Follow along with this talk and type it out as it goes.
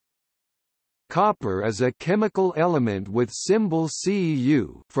Copper is a chemical element with symbol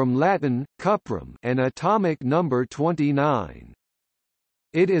Cu from Latin, cuprum, and atomic number 29.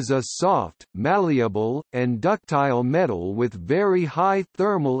 It is a soft, malleable, and ductile metal with very high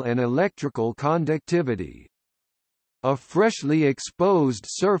thermal and electrical conductivity. A freshly exposed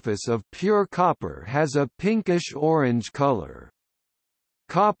surface of pure copper has a pinkish-orange color.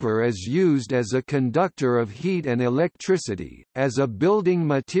 Copper is used as a conductor of heat and electricity, as a building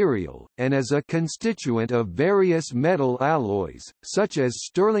material, and as a constituent of various metal alloys, such as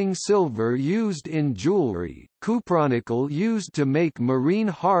sterling silver used in jewelry, cupronickel used to make marine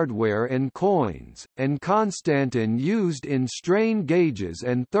hardware and coins, and constantan used in strain gauges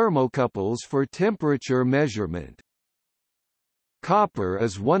and thermocouples for temperature measurement. Copper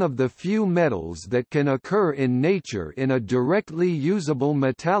is one of the few metals that can occur in nature in a directly usable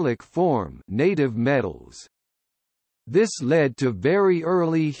metallic form, native metals. This led to very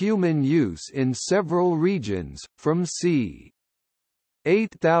early human use in several regions, from c.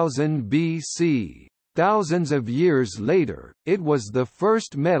 8000 BC. Thousands of years later, it was the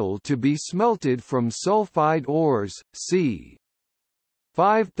first metal to be smelted from sulfide ores, c.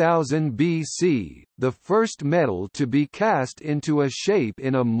 5000 BC, the first metal to be cast into a shape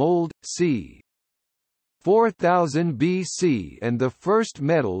in a mold, c. 4000 BC, and the first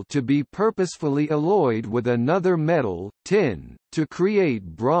metal to be purposefully alloyed with another metal, tin, to create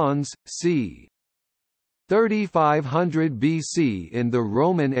bronze, c. 3500 BC. In the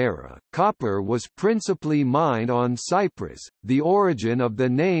Roman era, copper was principally mined on Cyprus, the origin of the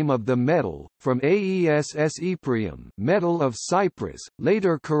name of the metal, from Aes Ypres, metal of Cyprus,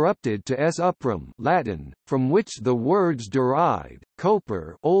 later corrupted to S uprum, Latin, from which the words derived,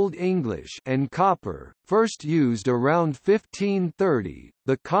 coper, Old English, and copper, first used around 1530.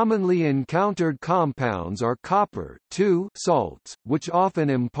 The commonly encountered compounds are copper salts, which often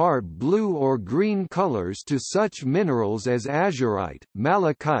impart blue or green colors to such minerals as azurite,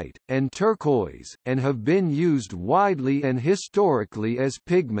 malachite, and turquoise, and have been used widely and historically as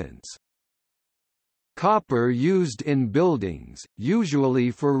pigments. Copper used in buildings,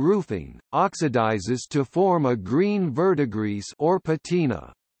 usually for roofing, oxidizes to form a green verdigris or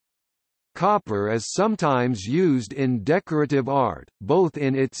patina. Copper is sometimes used in decorative art, both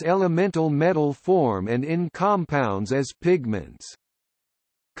in its elemental metal form and in compounds as pigments.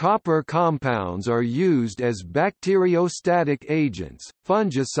 Copper compounds are used as bacteriostatic agents,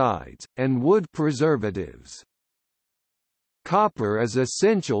 fungicides, and wood preservatives. Copper is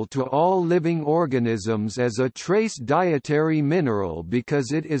essential to all living organisms as a trace dietary mineral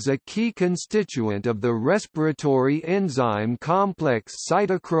because it is a key constituent of the respiratory enzyme complex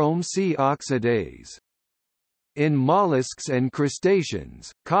cytochrome C oxidase. In mollusks and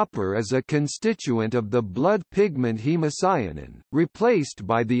crustaceans, copper is a constituent of the blood pigment hemocyanin, replaced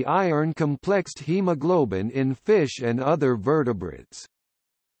by the iron-complexed hemoglobin in fish and other vertebrates.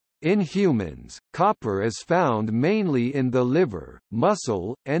 In humans, copper is found mainly in the liver,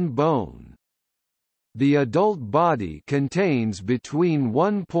 muscle, and bone. The adult body contains between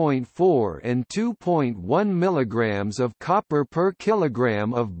 1.4 and 2.1 mg of copper per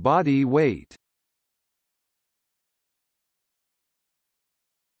kilogram of body weight.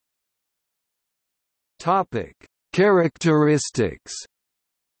 Topic: Characteristics.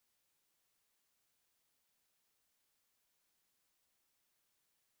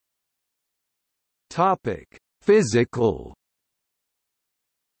 Topic: Physical.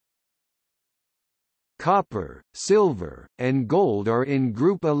 Copper, silver, and gold are in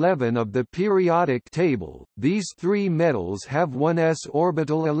group 11 of the periodic table. These three metals have one s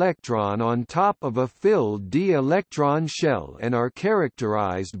orbital electron on top of a filled d electron shell and are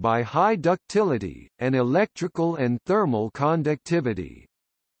characterized by high ductility, and electrical and thermal conductivity.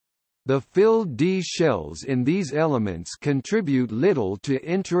 The filled d shells in these elements contribute little to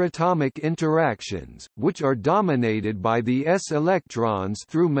interatomic interactions, which are dominated by the s electrons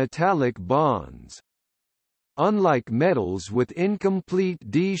through metallic bonds. Unlike metals with incomplete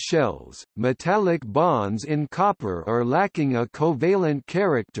d shells, metallic bonds in copper are lacking a covalent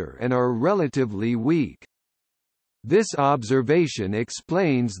character and are relatively weak. This observation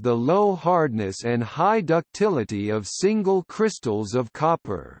explains the low hardness and high ductility of single crystals of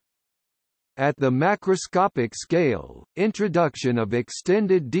copper. At the macroscopic scale, introduction of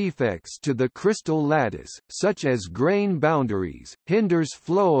extended defects to the crystal lattice, such as grain boundaries, hinders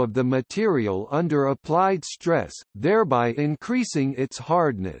flow of the material under applied stress, thereby increasing its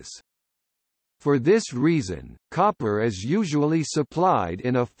hardness. For this reason, copper is usually supplied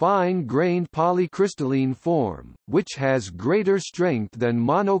in a fine-grained polycrystalline form, which has greater strength than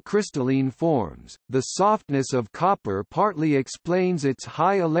monocrystalline forms. The softness of copper partly explains its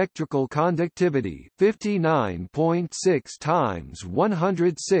high electrical conductivity, 59.6 times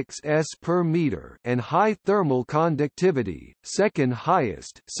 106 s per meter, and high thermal conductivity, second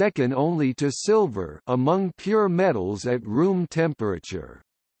highest, second only to silver, among pure metals at room temperature.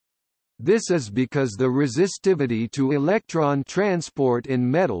 This is because the resistivity to electron transport in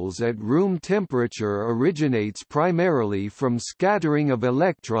metals at room temperature originates primarily from scattering of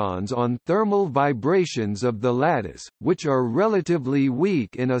electrons on thermal vibrations of the lattice, which are relatively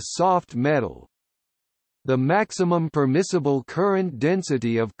weak in a soft metal. The maximum permissible current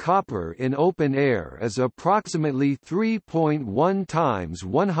density of copper in open air is approximately 3.1 times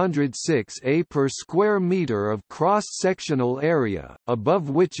 106 A per square meter of cross-sectional area,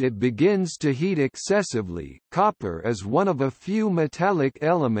 above which it begins to heat excessively. Copper is one of a few metallic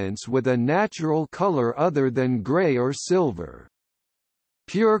elements with a natural color other than gray or silver.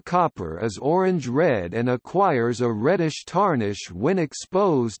 Pure copper is orange-red and acquires a reddish tarnish when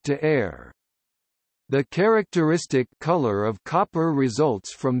exposed to air. The characteristic color of copper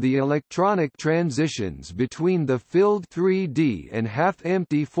results from the electronic transitions between the filled 3d and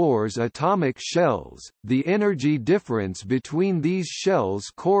half-empty 4s atomic shells. The energy difference between these shells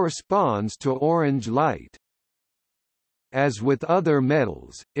corresponds to orange light. As with other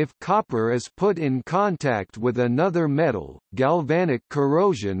metals, if copper is put in contact with another metal, galvanic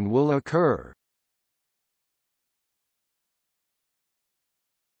corrosion will occur.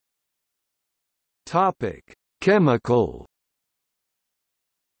 Topic: Chemical.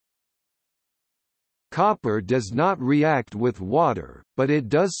 Copper does not react with water, but it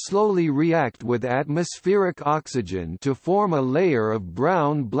does slowly react with atmospheric oxygen to form a layer of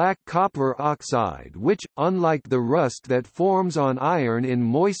brown-black copper oxide which, unlike the rust that forms on iron in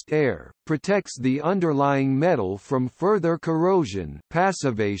moist air, protects the underlying metal from further corrosion,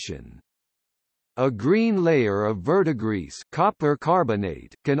 passivation. A green layer of verdigris, copper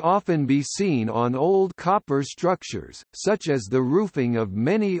carbonate, can often be seen on old copper structures, such as the roofing of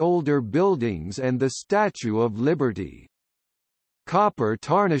many older buildings and the Statue of Liberty. Copper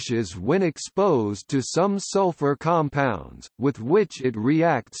tarnishes when exposed to some sulfur compounds, with which it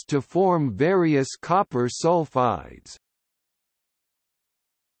reacts to form various copper sulfides.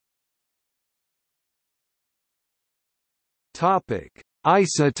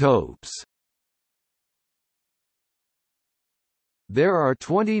 Isotopes. There are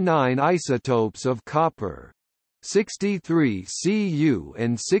 29 isotopes of copper. 63 Cu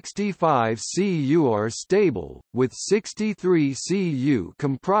and 65 Cu are stable, with 63 Cu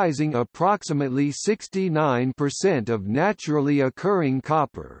comprising approximately 69% of naturally occurring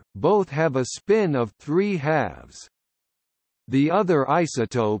copper. Both have a spin of 3/2. The other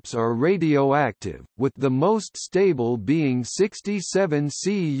isotopes are radioactive, with the most stable being 67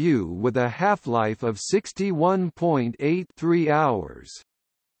 Cu with a half-life of 61.83 hours.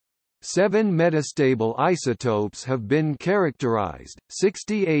 7 metastable isotopes have been characterized.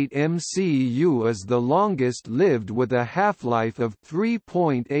 68 MCU is the longest lived with a half-life of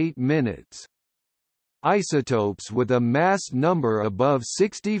 3.8 minutes. Isotopes with a mass number above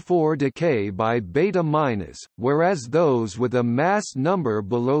 64 decay by beta-, whereas those with a mass number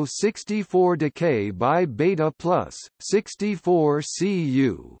below 64 decay by beta+. 64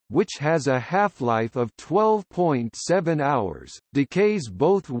 Cu, which has a half-life of 12.7 hours, decays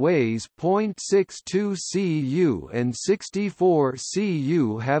both ways. 0.62 Cu and 64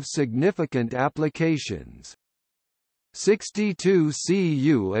 Cu have significant applications. 62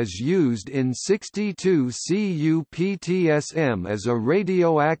 Cu is used in 62 Cu PTSM as a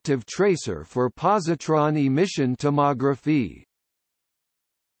radioactive tracer for positron emission tomography.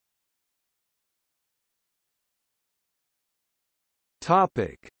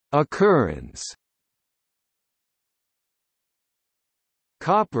 Occurrence.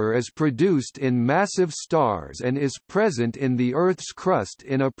 Copper is produced in massive stars and is present in the Earth's crust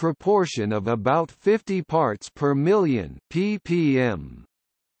in a proportion of about 50 parts per million ppm.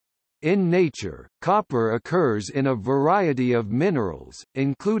 In nature, copper occurs in a variety of minerals,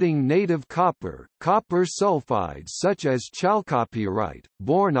 including native copper, copper sulfides such as chalcopyrite,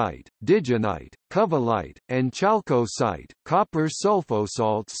 bornite, digenite, covellite, and chalcocite, copper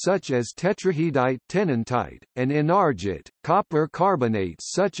sulfosalts such as tetrahedrite tennantite, and enargite, copper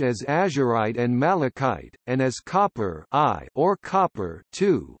carbonates such as azurite and malachite, and as copper I or copper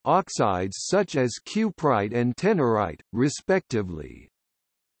oxides such as cuprite and tenorite, respectively.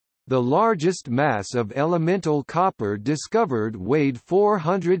 The largest mass of elemental copper discovered weighed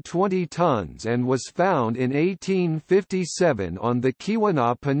 420 tons and was found in 1857 on the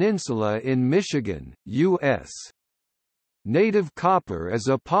Keweenaw Peninsula in Michigan, U.S. Native copper is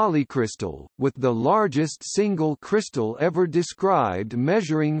a polycrystal, with the largest single crystal ever described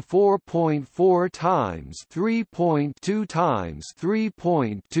measuring 4.4 times 3.2 times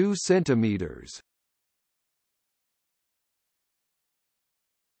 3.2 centimeters.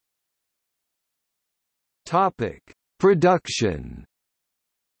 Topic: Production.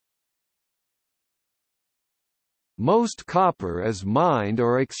 Most copper is mined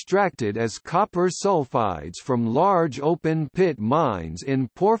or extracted as copper sulfides from large open-pit mines in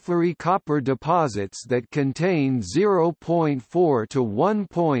porphyry copper deposits that contain 0.4 to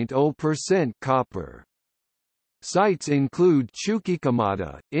 1.0% copper. Sites include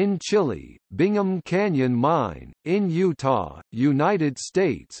Chuquicamata, in Chile, Bingham Canyon Mine, in Utah, United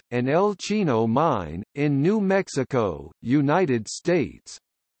States, and El Chino Mine, in New Mexico, United States.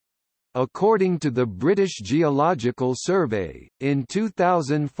 According to the British Geological Survey, in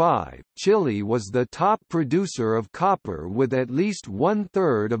 2005, Chile was the top producer of copper with at least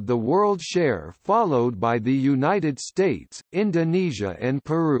one-third of the world share, followed by the United States, Indonesia and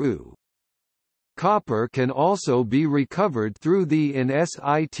Peru. Copper can also be recovered through the in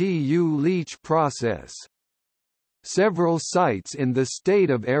situ leach process. Several sites in the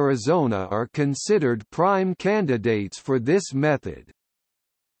state of Arizona are considered prime candidates for this method.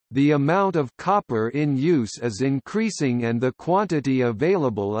 The amount of copper in use is increasing and the quantity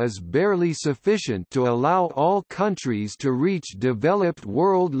available is barely sufficient to allow all countries to reach developed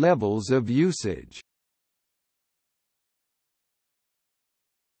world levels of usage.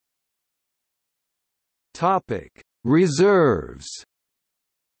 Reserves.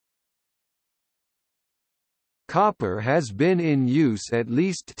 Copper has been in use at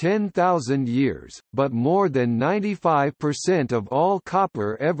least 10,000 years, but more than 95% of all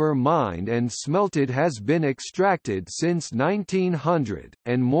copper ever mined and smelted has been extracted since 1900,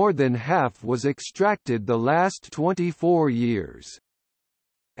 and more than half was extracted the last 24 years.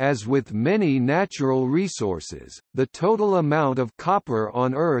 As with many natural resources, the total amount of copper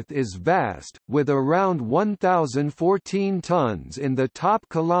on Earth is vast, with around 1,014 tons in the top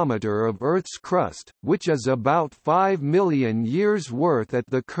kilometer of Earth's crust, which is about 5 million years' worth at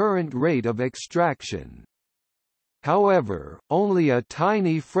the current rate of extraction. However, only a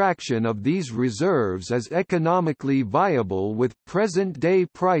tiny fraction of these reserves is economically viable with present-day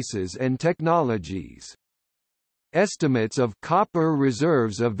prices and technologies. Estimates of copper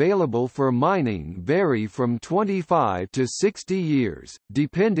reserves available for mining vary from 25 to 60 years,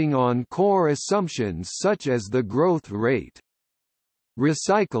 depending on core assumptions such as the growth rate.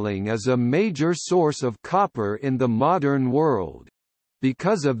 Recycling is a major source of copper in the modern world.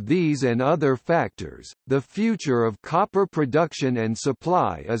 Because of these and other factors, the future of copper production and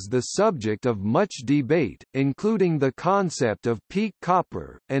supply is the subject of much debate, including the concept of peak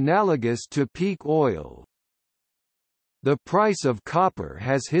copper, analogous to peak oil. The price of copper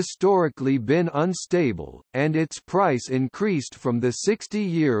has historically been unstable, and its price increased from the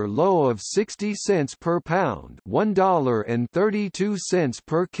 60-year low of 60 cents per pound $1.32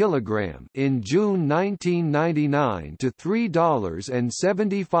 per kilogram in June 1999 to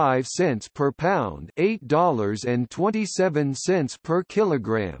 $3.75 per pound $8.27 per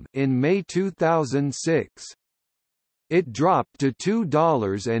kilogram in May 2006. It dropped to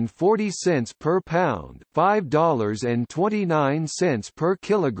 $2.40 per pound $5.29 per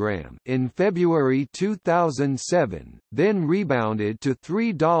kilogram in February 2007, then rebounded to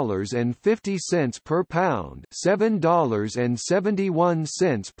 $3.50 per pound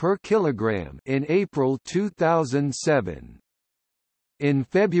 $7.71 per kilogram in April 2007. In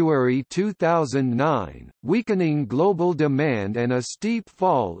February 2009, weakening global demand and a steep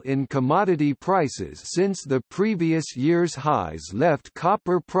fall in commodity prices since the previous year's highs left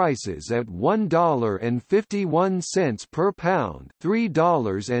copper prices at $1.51 per pound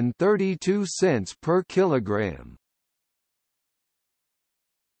 $3.32 per kilogram.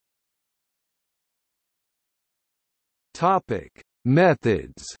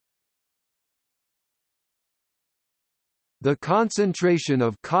 Methods. The concentration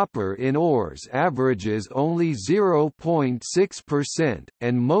of copper in ores averages only 0.6%,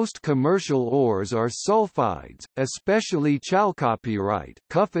 and most commercial ores are sulfides, especially chalcopyrite,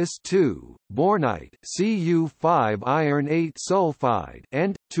 Cufis-2, bornite, Cu5 iron 8 sulfide,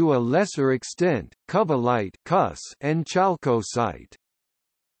 and, to a lesser extent, covellite, Cus, and chalcocite.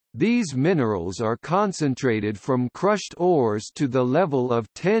 These minerals are concentrated from crushed ores to the level of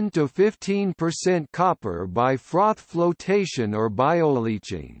 10 to 15% copper by froth flotation or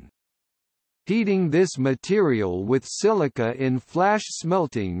bioleaching. Heating this material with silica in flash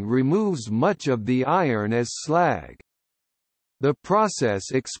smelting removes much of the iron as slag. The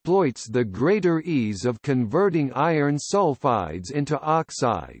process exploits the greater ease of converting iron sulfides into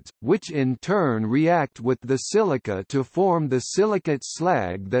oxides, which in turn react with the silica to form the silicate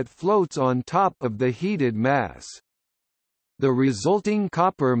slag that floats on top of the heated mass. The resulting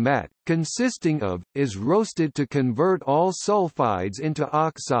copper matte, consisting of, is roasted to convert all sulfides into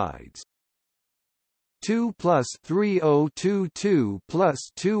oxides. 2 plus 3022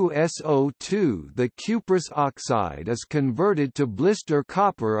 plus 2SO2. The cuprous oxide is converted to blister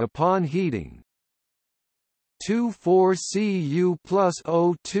copper upon heating. 2,4Cu plus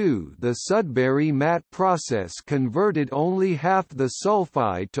O2. The Sudbury matte process converted only half the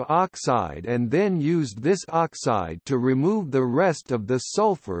sulfide to oxide and then used this oxide to remove the rest of the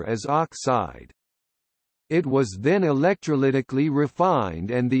sulfur as oxide. It was then electrolytically refined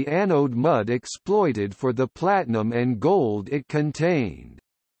and the anode mud exploited for the platinum and gold it contained.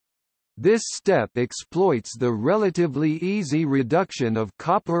 This step exploits the relatively easy reduction of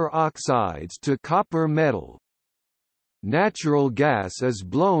copper oxides to copper metal. Natural gas is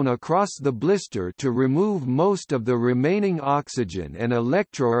blown across the blister to remove most of the remaining oxygen and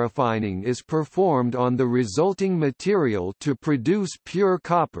electrorefining is performed on the resulting material to produce pure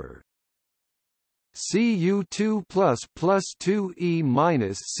copper. Cu2 plus 2E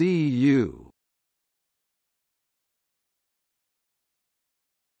minus Cu.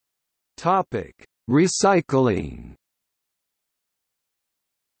 Topic: Recycling.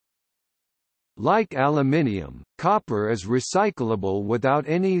 Like aluminium, copper is recyclable without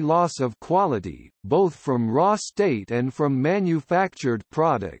any loss of quality, both from raw state and from manufactured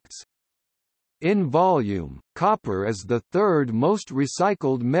products. In volume, copper is the third most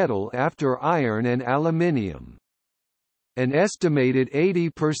recycled metal after iron and aluminium. An estimated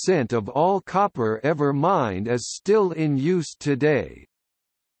 80% of all copper ever mined is still in use today.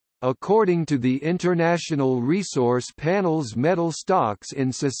 According to the International Resource Panel's Metal Stocks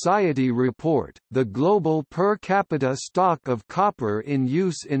in Society report, the global per capita stock of copper in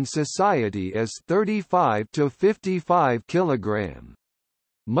use in society is 35 to 55 kg.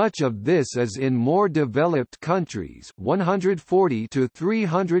 Much of this is in more developed countries, 140 to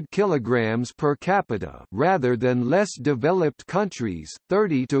 300 kg per capita, rather than less developed countries,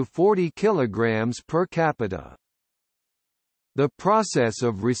 30 to 40 kg per capita. The process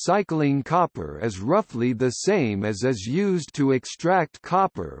of recycling copper is roughly the same as is used to extract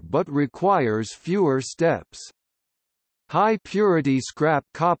copper but requires fewer steps. High-purity scrap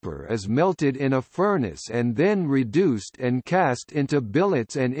copper is melted in a furnace and then reduced and cast into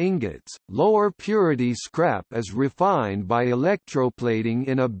billets and ingots. Lower-purity scrap is refined by electroplating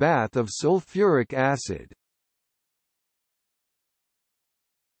in a bath of sulfuric acid.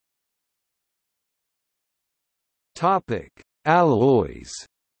 Topic: Alloys.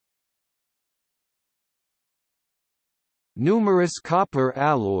 Numerous copper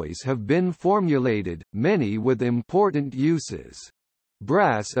alloys have been formulated, many with important uses.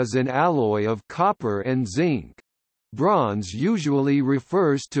 Brass is an alloy of copper and zinc. Bronze usually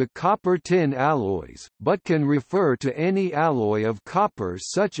refers to copper-tin alloys, but can refer to any alloy of copper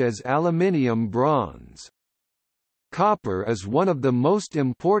such as aluminium bronze. Copper is one of the most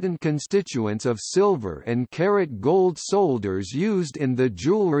important constituents of silver and carat gold solders used in the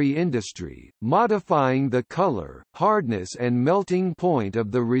jewelry industry, modifying the color, hardness and melting point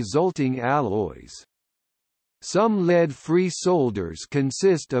of the resulting alloys. Some lead-free solders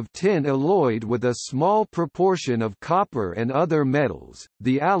consist of tin alloyed with a small proportion of copper and other metals.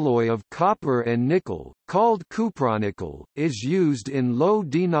 The alloy of copper and nickel, called cupronickel, is used in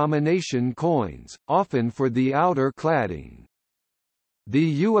low-denomination coins, often for the outer cladding.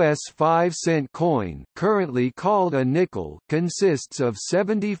 The US 5-cent coin, currently called a nickel, consists of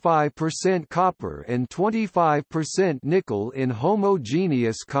 75% copper and 25% nickel in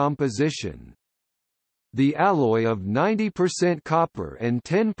homogeneous composition. The alloy of 90% copper and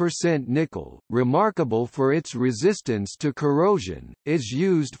 10% nickel, remarkable for its resistance to corrosion, is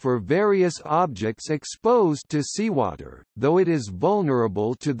used for various objects exposed to seawater, though it is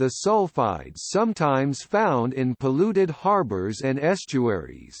vulnerable to the sulfides sometimes found in polluted harbors and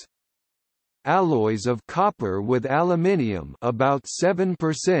estuaries. Alloys of copper with aluminium, about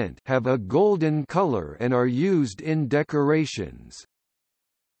 7%, have a golden color and are used in decorations.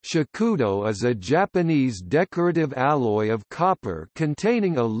 Shakudo is a Japanese decorative alloy of copper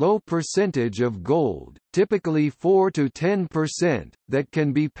containing a low percentage of gold, typically 4 to 10%, that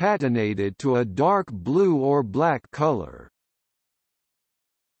can be patinated to a dark blue or black color.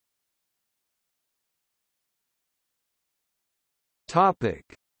 Topic: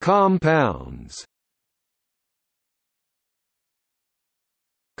 Compounds.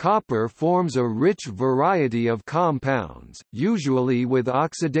 Copper forms a rich variety of compounds, usually with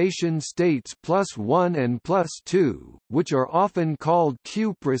oxidation states +1 and +2, which are often called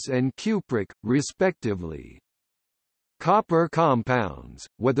cuprous and cupric, respectively. Copper compounds,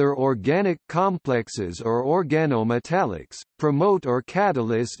 whether organic complexes or organometallics, promote or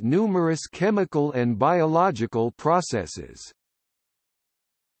catalyse numerous chemical and biological processes.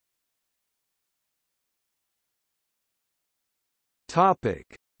 Topic: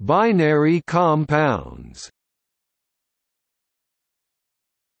 Binary compounds.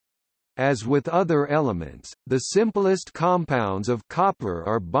 As with other elements, the simplest compounds of copper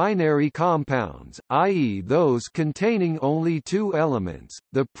are binary compounds, i.e. those containing only two elements,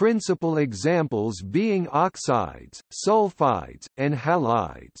 the principal examples being oxides, sulfides, and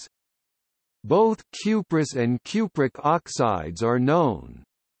halides. Both cuprous and cupric oxides are known.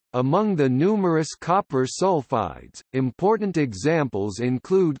 Among the numerous copper sulfides, important examples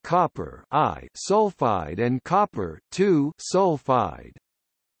include copper I sulfide and copper sulfide.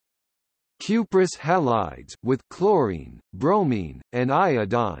 Cuprous halides, with chlorine, bromine, and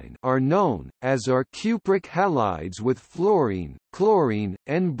iodine, are known, as are cupric halides with fluorine, chlorine,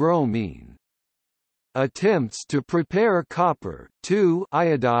 and bromine. Attempts to prepare copper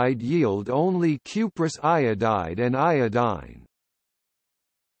iodide yield only cuprous iodide and iodine.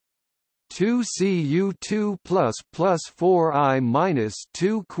 2Cu2 plus 4I minus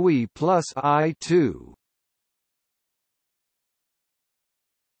 2 Qui plus I2.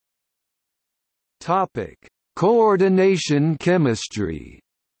 Topic: Coordination chemistry.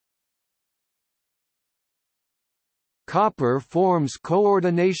 Copper forms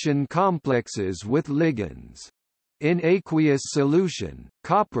coordination complexes with ligands. In aqueous solution,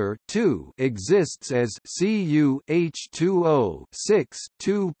 copper exists as CuH2O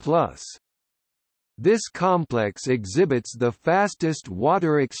 2+. This complex exhibits the fastest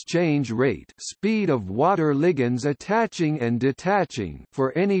water exchange rate, speed of water ligands attaching and detaching,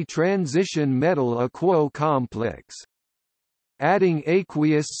 for any transition metal-aquo complex. Adding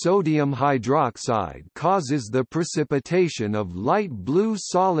aqueous sodium hydroxide causes the precipitation of light blue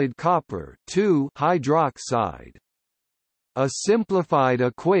solid copper hydroxide. A simplified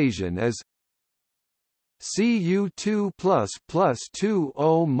equation is Cu2 plus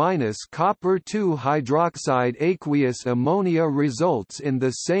 2O minus copper 2 hydroxide aqueous ammonia results in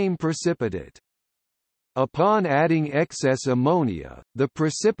the same precipitate. Upon adding excess ammonia, the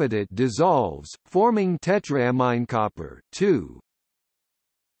precipitate dissolves, forming tetraamine copper Cu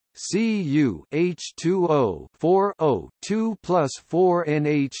H2O 2 plus 4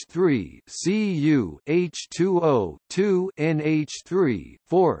 NH3 Cu H2O 2 NH3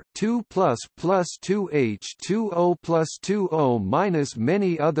 2 plus 2 H2O plus 2O minus.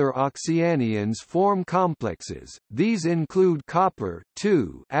 Many other oxyanions form complexes. These include copper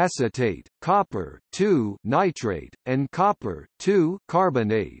acetate, copper nitrate, and copper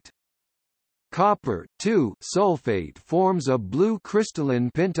carbonate. Copper sulfate forms a blue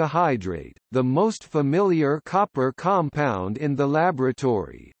crystalline pentahydrate, the most familiar copper compound in the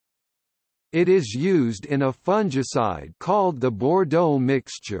laboratory. It is used in a fungicide called the Bordeaux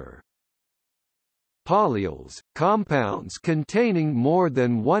mixture. Polyols, compounds containing more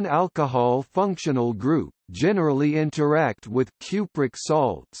than one alcohol functional group, generally interact with cupric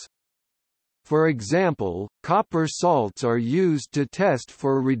salts. For example, copper salts are used to test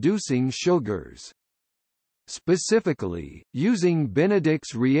for reducing sugars. Specifically, using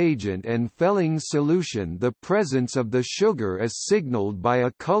Benedict's reagent and Felling's solution, the presence of the sugar is signaled by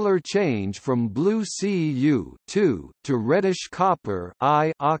a color change from blue Cu to reddish copper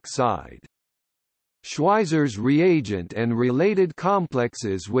I oxide. Schweizer's reagent and related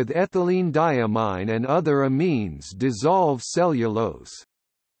complexes with ethylene diamine and other amines dissolve cellulose.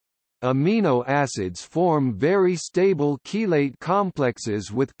 Amino acids form very stable chelate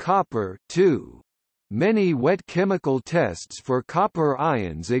complexes with copper Many wet chemical tests for copper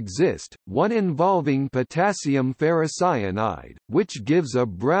ions exist, one involving potassium ferrocyanide, which gives a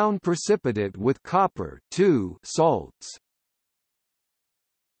brown precipitate with copper salts.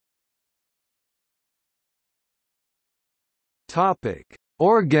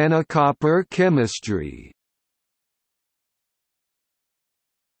 Organocopper chemistry.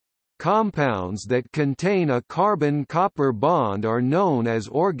 Compounds that contain a carbon-copper bond are known as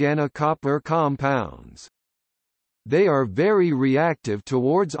organocopper compounds. They are very reactive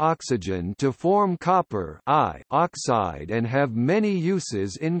towards oxygen to form copper oxide and have many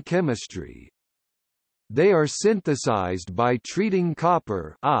uses in chemistry. They are synthesized by treating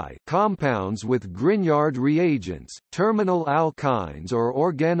copper I compounds with Grignard reagents, terminal alkynes or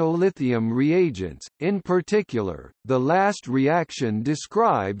organolithium reagents. In particular, the last reaction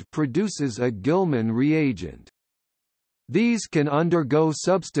described produces a Gilman reagent. These can undergo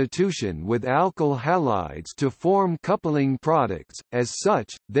substitution with alkyl halides to form coupling products. As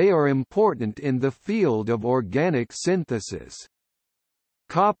such, they are important in the field of organic synthesis.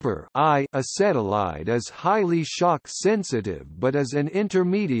 Copper I acetylide is highly shock sensitive but is an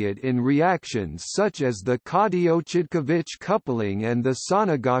intermediate in reactions such as the Kadiouchidkovich coupling and the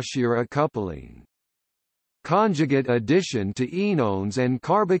Sonogashira coupling. Conjugate addition to enones and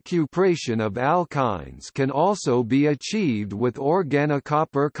carbocupration of alkynes can also be achieved with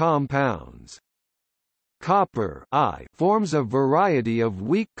organocopper compounds. Copper I forms a variety of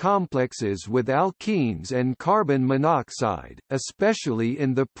weak complexes with alkenes and carbon monoxide, especially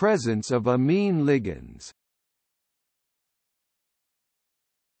in the presence of amine ligands.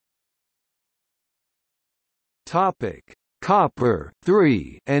 Topic: Copper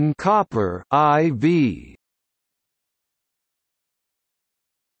and copper IV.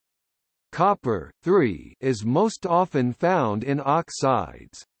 Copper is most often found in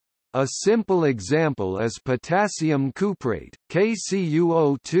oxides. A simple example is potassium cuprate,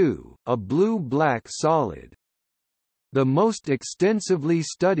 KCuO2, a blue-black solid. The most extensively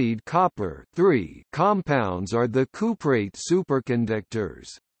studied copper compounds are the cuprate superconductors.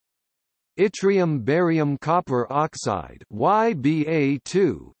 Yttrium barium copper oxide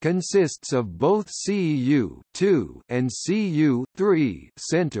YBA2 consists of both Cu and Cu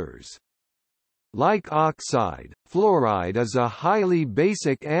centers. Like oxide, fluoride is a highly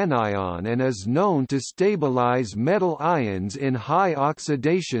basic anion and is known to stabilize metal ions in high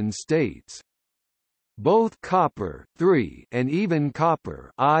oxidation states. Both copper and even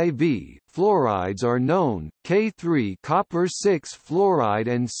copper IV fluorides are known, K3 copper 6 fluoride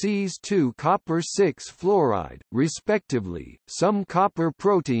and Cs2 copper 6 fluoride, respectively. Some copper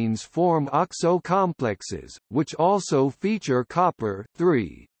proteins form oxo complexes, which also feature copper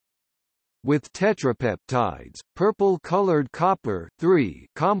With tetrapeptides, purple-colored copper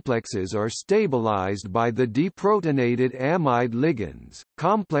complexes are stabilized by the deprotonated amide ligands.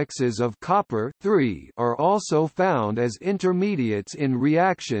 Complexes of copper are also found as intermediates in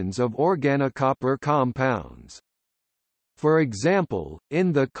reactions of organocopper compounds. For example,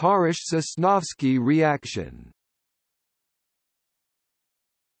 in the Karish-Sosnovsky reaction.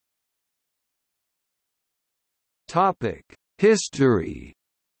 Topic: History.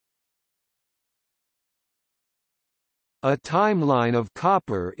 A timeline of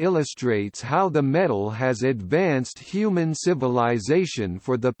copper illustrates how the metal has advanced human civilization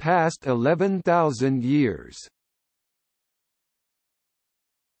for the past 11,000 years.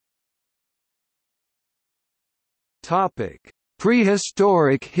 Topic: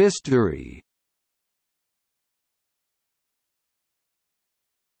 Prehistoric history.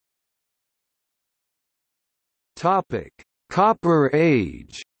 Topic: Copper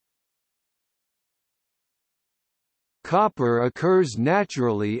Age. Copper occurs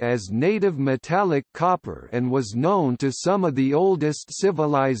naturally as native metallic copper and was known to some of the oldest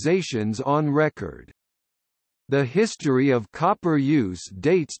civilizations on record. The history of copper use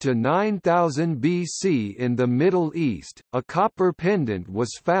dates to 9000 BC in the Middle East. A copper pendant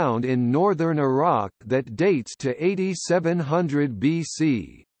was found in northern Iraq that dates to 8700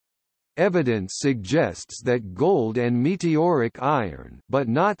 BC. Evidence suggests that gold and meteoric iron, but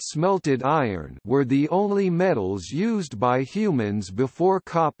not smelted iron, were the only metals used by humans before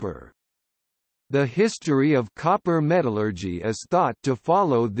copper. The history of copper metallurgy is thought to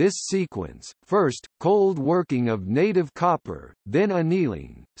follow this sequence: first, cold working of native copper, then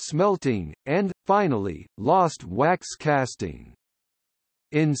annealing, smelting, and, finally, lost wax casting.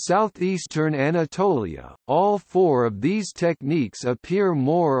 In southeastern Anatolia, all four of these techniques appear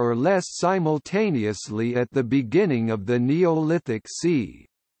more or less simultaneously at the beginning of the Neolithic c.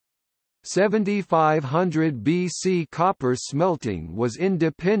 7500 BC. Copper smelting was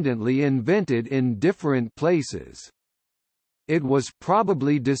independently invented in different places. It was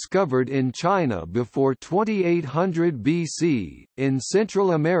probably discovered in China before 2800 BC, in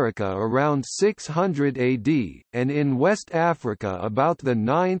Central America around 600 AD, and in West Africa about the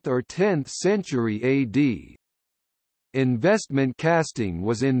 9th or 10th century AD. Investment casting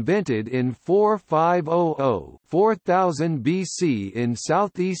was invented in 4500–4000 BC in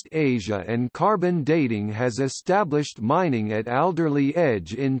Southeast Asia, and carbon dating has established mining at Alderley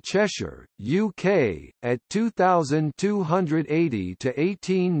Edge in Cheshire, UK, at 2280 to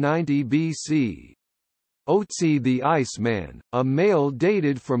 1890 BC. Otzi the Iceman, a male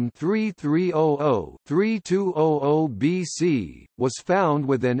dated from 3300–3200 BC, was found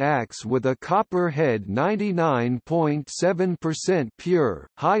with an axe with a copper head 99.7% pure.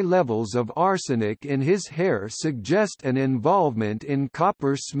 High levels of arsenic in his hair suggest an involvement in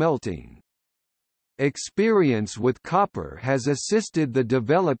copper smelting. Experience with copper has assisted the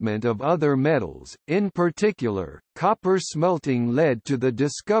development of other metals, in particular, copper smelting led to the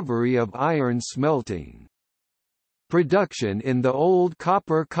discovery of iron smelting. Production in the old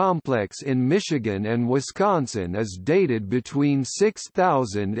copper complex in Michigan and Wisconsin is dated between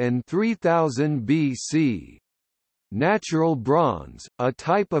 6000 and 3000 BC. Natural bronze, a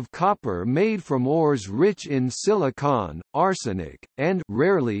type of copper made from ores rich in silicon, arsenic, and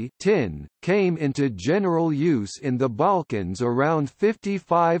rarely tin, came into general use in the Balkans around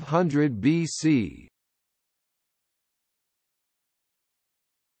 5500 BC.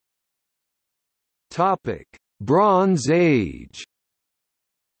 Topic: Bronze Age.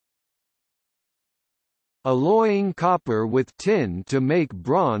 Alloying copper with tin to make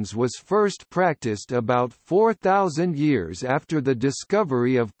bronze was first practiced about 4,000 years after the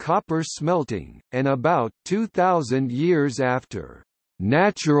discovery of copper smelting, and about 2,000 years after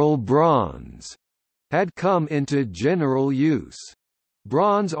natural bronze had come into general use.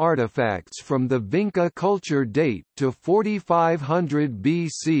 Bronze artifacts from the Vinca culture date to 4500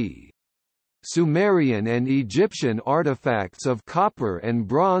 BC. Sumerian and Egyptian artifacts of copper and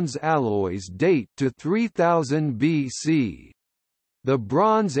bronze alloys date to 3000 BC. The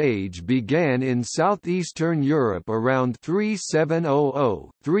Bronze Age began in southeastern Europe around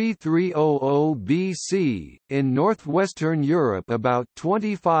 3700–3300 BC, in northwestern Europe about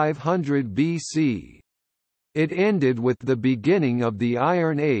 2500 BC. It ended with the beginning of the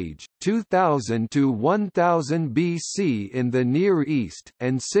Iron Age, 2000 to 1000 BC in the Near East,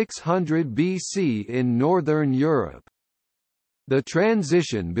 and 600 BC in Northern Europe. The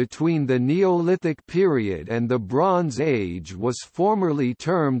transition between the Neolithic period and the Bronze Age was formerly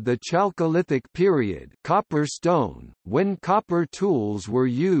termed the Chalcolithic period, copper stone, when copper tools were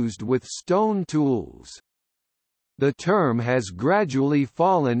used with stone tools. The term has gradually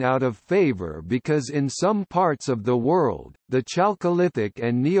fallen out of favor because in some parts of the world, the Chalcolithic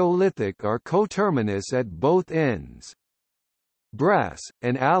and Neolithic are coterminous at both ends. Brass,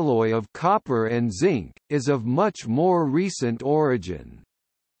 an alloy of copper and zinc, is of much more recent origin.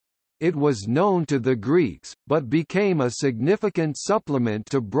 It was known to the Greeks, but became a significant supplement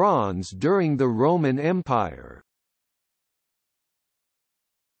to bronze during the Roman Empire.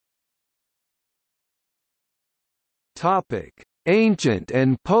 Topic: Ancient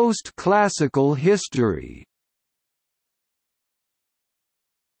and post-classical history.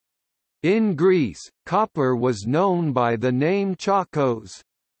 In Greece, copper was known by the name chakos.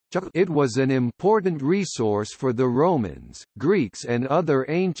 It was an important resource for the Romans, Greeks and other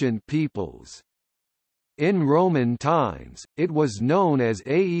ancient peoples. In Roman times, it was known as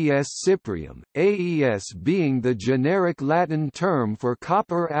Aes cyprium, Aes being the generic Latin term for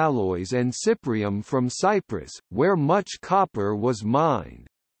copper alloys and cyprium from Cyprus, where much copper was mined.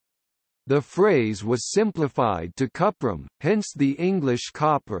 The phrase was simplified to cuprum, hence the English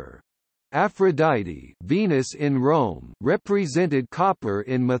copper. Aphrodite, Venus in Rome, represented copper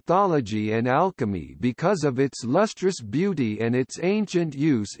in mythology and alchemy because of its lustrous beauty and its ancient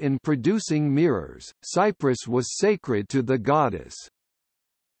use in producing mirrors. Cyprus was sacred to the goddess.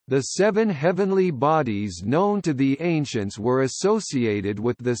 The seven heavenly bodies known to the ancients were associated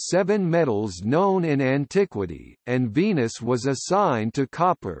with the seven metals known in antiquity, and Venus was assigned to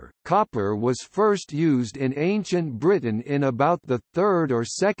copper. Copper was first used in ancient Britain in about the 3rd or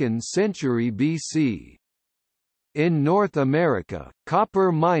 2nd century BC. In North America,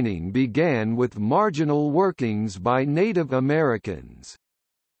 copper mining began with marginal workings by Native Americans.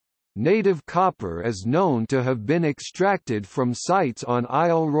 Native copper is known to have been extracted from sites on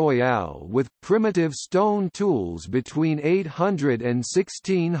Isle Royale with primitive stone tools between 800 and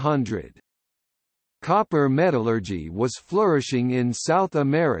 1600. Copper metallurgy was flourishing in South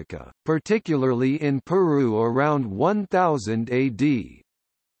America, particularly in Peru around 1000 AD.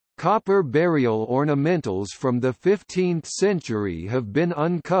 Copper burial ornamentals from the 15th century have been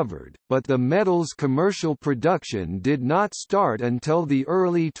uncovered, but the metal's commercial production did not start until the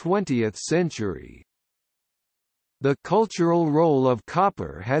early 20th century. The cultural role of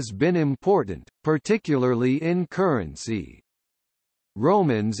copper has been important, particularly in currency.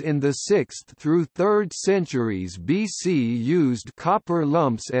 Romans in the 6th through 3rd centuries BC used copper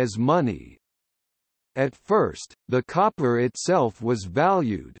lumps as money. At first, the copper itself was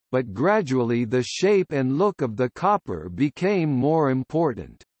valued, but gradually the shape and look of the copper became more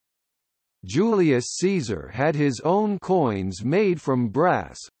important. Julius Caesar had his own coins made from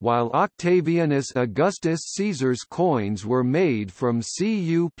brass, while Octavianus Augustus Caesar's coins were made from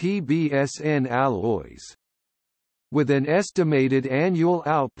CuPbSn alloys. With an estimated annual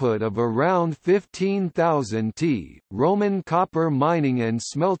output of around 15,000 t, Roman copper mining and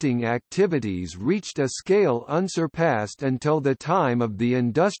smelting activities reached a scale unsurpassed until the time of the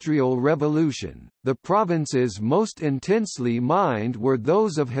Industrial Revolution. The provinces most intensely mined were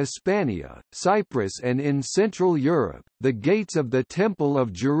those of Hispania, Cyprus, and in Central Europe. The gates of the Temple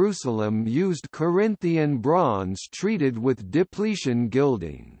of Jerusalem used Corinthian bronze treated with depletion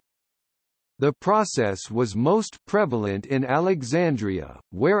gilding. The process was most prevalent in Alexandria,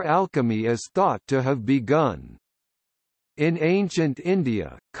 where alchemy is thought to have begun. In ancient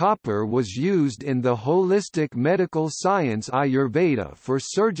India, copper was used in the holistic medical science Ayurveda for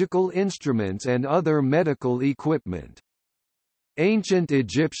surgical instruments and other medical equipment. Ancient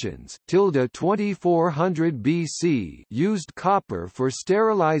Egyptians 2400 BC used copper for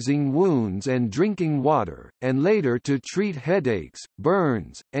sterilizing wounds and drinking water, and later to treat headaches,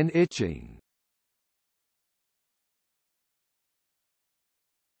 burns, and itching.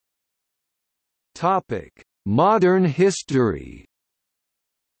 Modern history.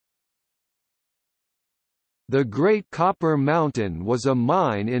 The Great Copper Mountain was a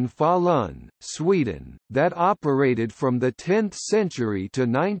mine in Falun, Sweden, that operated from the 10th century to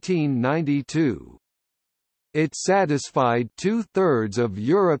 1992. It satisfied two-thirds of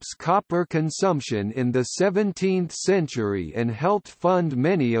Europe's copper consumption in the 17th century and helped fund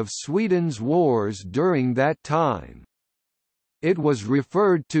many of Sweden's wars during that time. It was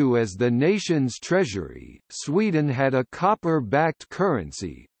referred to as the nation's treasury. Sweden had a copper-backed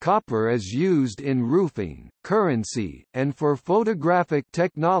currency. Copper is used in roofing, currency, and for photographic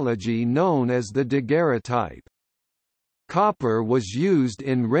technology known as the daguerreotype. Copper was used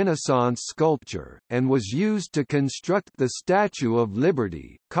in Renaissance sculpture, and was used to construct the Statue of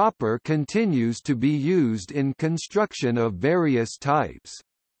Liberty. Copper continues to be used in construction of various types.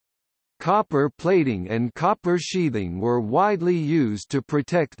 Copper plating and copper sheathing were widely used to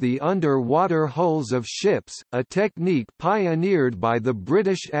protect the underwater hulls of ships, a technique pioneered by the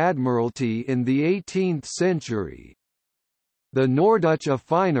British Admiralty in the 18th century. The Norddeutsche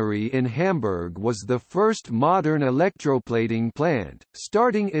Affinery in Hamburg was the first modern electroplating plant,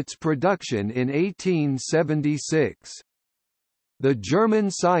 starting its production in 1876. The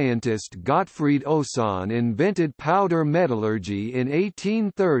German scientist Gottfried Oson invented powder metallurgy in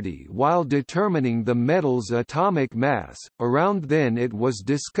 1830 while determining the metal's atomic mass. Around then it was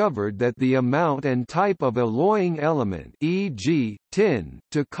discovered that the amount and type of alloying element, e.g., tin,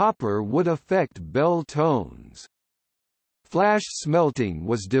 to copper would affect bell tones. Flash smelting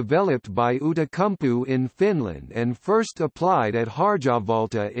was developed by Outokumpu in Finland and first applied at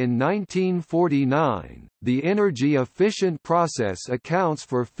Harjavalta in 1949. The energy-efficient process accounts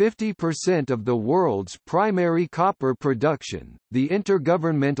for 50% of the world's primary copper production. The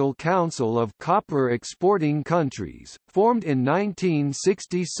Intergovernmental Council of Copper Exporting Countries, formed in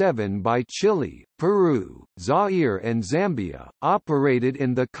 1967 by Chile, Peru, Zaire and Zambia, operated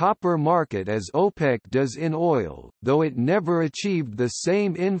in the copper market as OPEC does in oil, though it never achieved the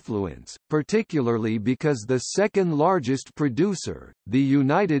same influence, particularly because the second largest producer, the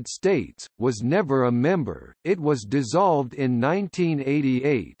United States, was never a member. It was dissolved in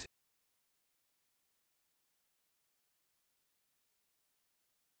 1988.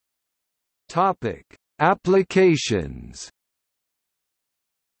 Topic: Applications.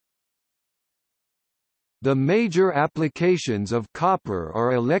 The major applications of copper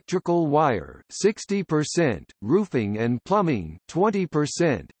are electrical wire 60%, roofing and plumbing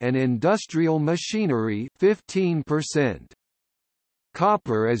 20%, and industrial machinery 15%.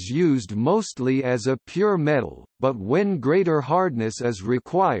 Copper is used mostly as a pure metal, but when greater hardness is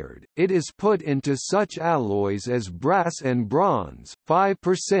required, it is put into such alloys as brass and bronze,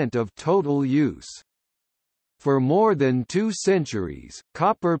 5% of total use. For more than 2 centuries,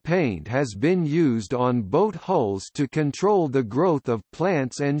 copper paint has been used on boat hulls to control the growth of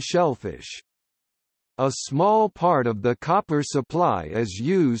plants and shellfish. A small part of the copper supply is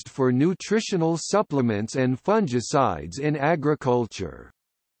used for nutritional supplements and fungicides in agriculture.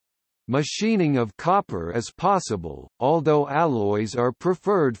 Machining of copper is possible, although alloys are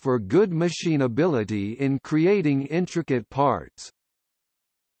preferred for good machinability in creating intricate parts.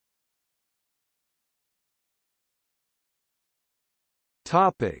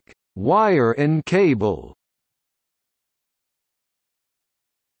 Topic: Wire and cable.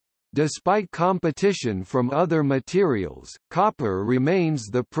 Despite competition from other materials, copper remains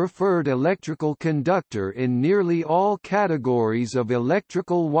the preferred electrical conductor in nearly all categories of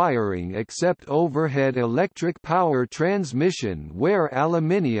electrical wiring except overhead electric power transmission, where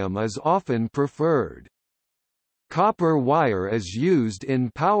aluminium is often preferred. Copper wire is used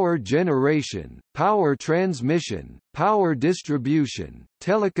in power generation, power transmission, power distribution,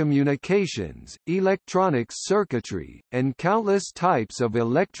 telecommunications, electronics circuitry, and countless types of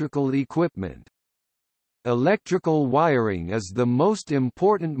electrical equipment. Electrical wiring is the most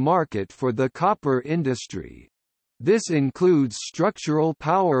important market for the copper industry. This includes structural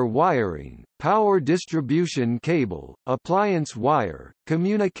power wiring, power distribution cable, appliance wire,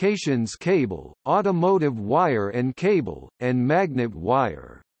 communications cable, automotive wire and cable, and magnet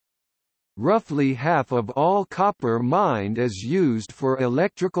wire. Roughly half of all copper mined is used for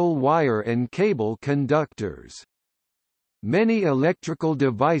electrical wire and cable conductors. Many electrical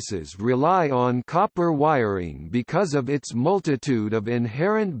devices rely on copper wiring because of its multitude of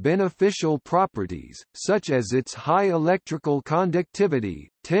inherent beneficial properties, such as its high electrical conductivity,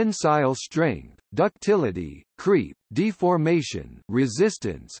 tensile strength, ductility, creep, deformation,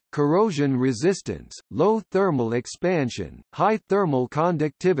 resistance, corrosion resistance, low thermal expansion, high thermal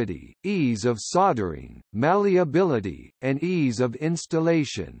conductivity, ease of soldering, malleability, and ease of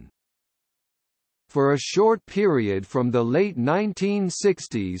installation. For a short period from the late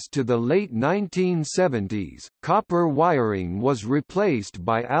 1960s to the late 1970s, copper wiring was replaced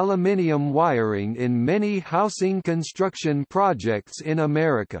by aluminium wiring in many housing construction projects in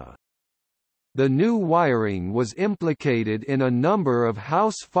America. The new wiring was implicated in a number of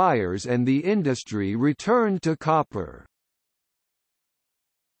house fires and the industry returned to copper.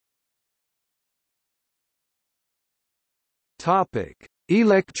 Topic: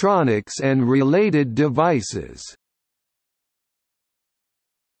 Electronics and related devices.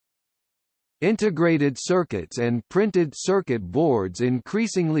 Integrated circuits and printed circuit boards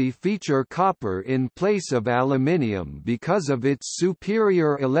increasingly feature copper in place of aluminium because of its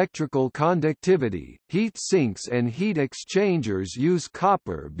superior electrical conductivity. Heat sinks and heat exchangers use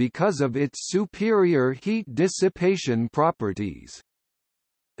copper because of its superior heat dissipation properties.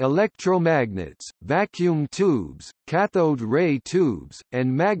 Electromagnets, vacuum tubes, cathode ray tubes, and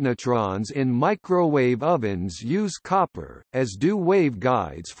magnetrons in microwave ovens use copper, as do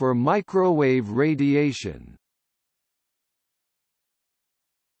waveguides for microwave radiation.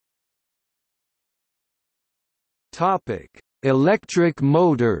 Topic: Electric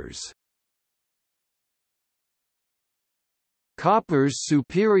motors. Copper's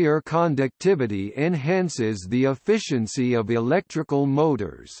superior conductivity enhances the efficiency of electrical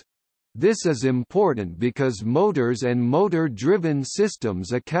motors. This is important because motors and motor-driven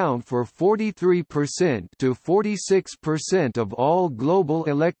systems account for 43% to 46% of all global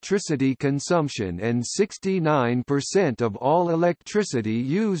electricity consumption and 69% of all electricity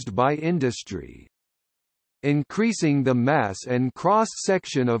used by industry. Increasing the mass and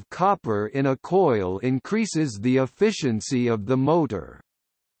cross-section of copper in a coil increases the efficiency of the motor.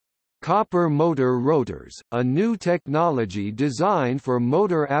 Copper motor rotors, a new technology designed for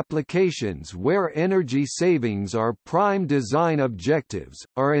motor applications where energy savings are prime design objectives,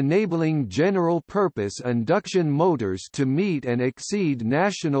 are enabling general-purpose induction motors to meet and exceed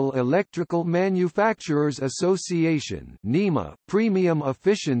National Electrical Manufacturers Association (NEMA) premium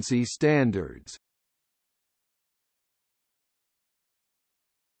efficiency standards.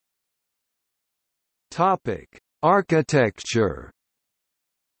 Topic: Architecture.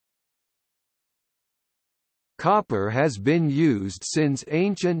 Copper has been used since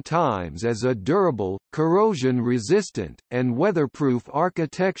ancient times as a durable, corrosion-resistant, and weatherproof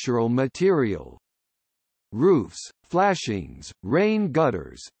architectural material. Roofs, flashings, rain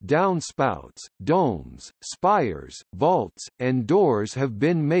gutters, downspouts, domes, spires, vaults, and doors have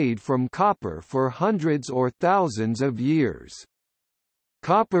been made from copper for hundreds or thousands of years.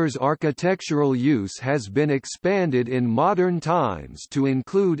 Copper's architectural use has been expanded in modern times to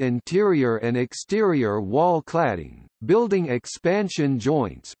include interior and exterior wall cladding, building expansion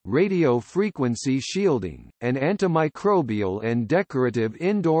joints, radio frequency shielding, and antimicrobial and decorative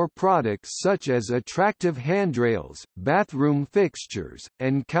indoor products such as attractive handrails, bathroom fixtures,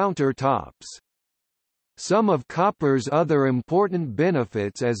 and countertops. Some of copper's other important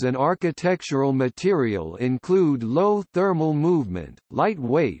benefits as an architectural material include low thermal movement,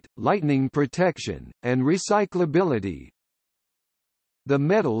 lightweight, lightning protection, and recyclability. The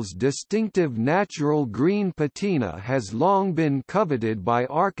metal's distinctive natural green patina has long been coveted by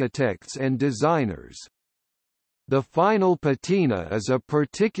architects and designers. The final patina is a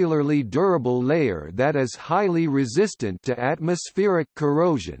particularly durable layer that is highly resistant to atmospheric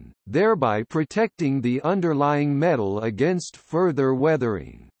corrosion, thereby protecting the underlying metal against further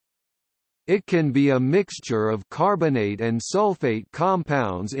weathering. It can be a mixture of carbonate and sulfate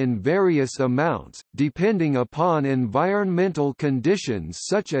compounds in various amounts, depending upon environmental conditions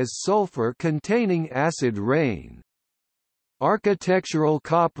such as sulfur-containing acid rain. Architectural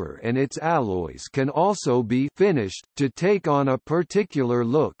copper and its alloys can also be finished, to take on a particular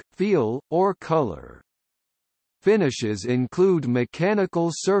look, feel, or color. Finishes include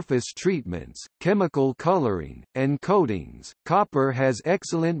mechanical surface treatments, chemical coloring, and coatings. Copper has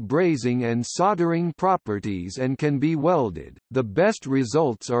excellent brazing and soldering properties and can be welded. The best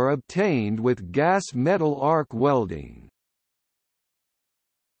results are obtained with gas metal arc welding.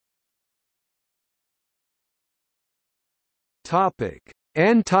 Topic: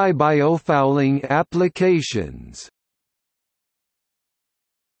 Antibiofouling applications.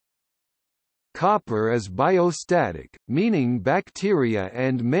 Copper is biostatic, meaning bacteria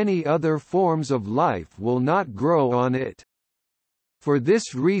and many other forms of life will not grow on it. For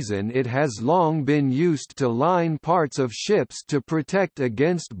this reason it has long been used to line parts of ships to protect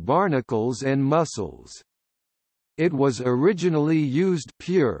against barnacles and mussels. It was originally used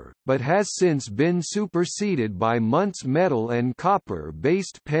pure, but has since been superseded by Muntz metal and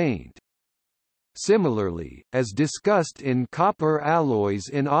copper-based paint. Similarly, as discussed in copper alloys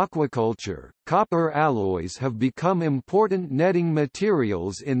in aquaculture, copper alloys have become important netting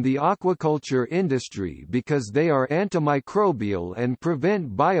materials in the aquaculture industry because they are antimicrobial and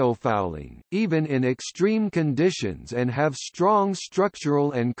prevent biofouling, even in extreme conditions, and have strong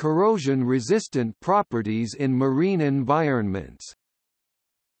structural and corrosion-resistant properties in marine environments.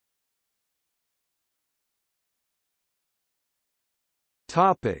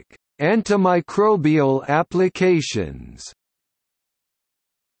 Antimicrobial applications.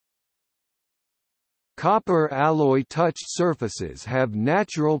 Copper alloy touched surfaces have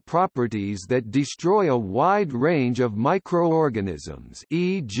natural properties that destroy a wide range of microorganisms,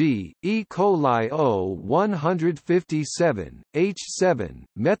 e.g., E. coli O157, H7,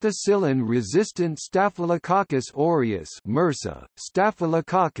 methicillin-resistant Staphylococcus aureus (MRSA),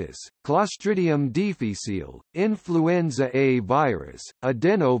 Staphylococcus, Clostridium difficile, influenza A virus,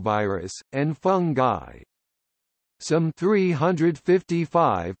 adenovirus, and fungi. Some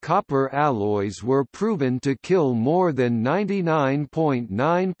 355 copper alloys were proven to kill more than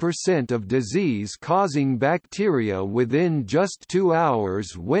 99.9% of disease-causing bacteria within just 2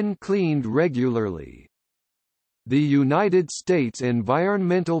 hours when cleaned regularly. The United States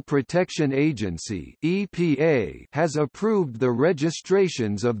Environmental Protection Agency (EPA) has approved the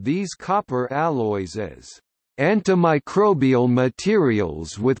registrations of these copper alloys as antimicrobial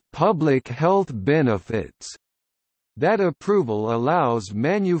materials with public health benefits. That approval allows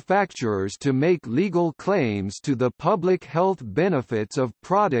manufacturers to make legal claims to the public health benefits of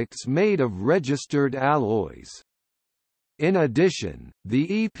products made of registered alloys. In addition, the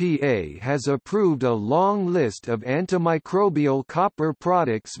EPA has approved a long list of antimicrobial copper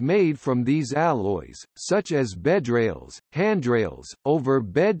products made from these alloys, such as bedrails, handrails,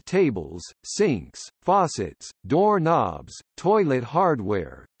 over-bed tables, sinks, faucets, door knobs, toilet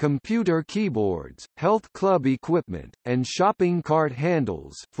hardware, computer keyboards, health club equipment, and shopping cart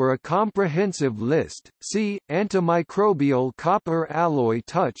handles. For a comprehensive list, see Antimicrobial Copper Alloy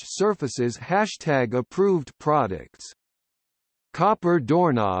Touch Surfaces #approved products. Copper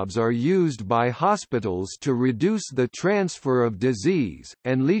doorknobs are used by hospitals to reduce the transfer of disease,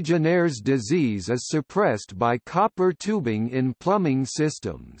 and Legionnaire's disease is suppressed by copper tubing in plumbing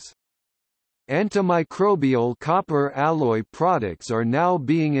systems. Antimicrobial copper alloy products are now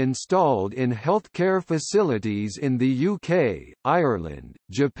being installed in healthcare facilities in the UK, Ireland,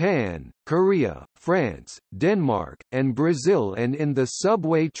 Japan, Korea, France, Denmark, and Brazil, and in the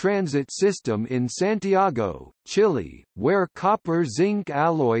subway transit system in Santiago, Chile, where copper-zinc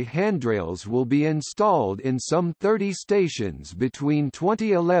alloy handrails will be installed in some 30 stations between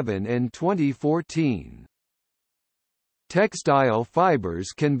 2011 and 2014. Textile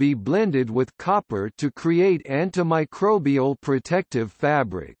fibers can be blended with copper to create antimicrobial protective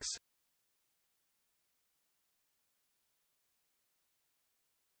fabrics.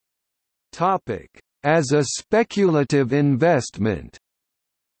 As a speculative investment,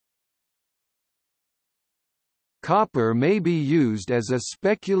 copper may be used as a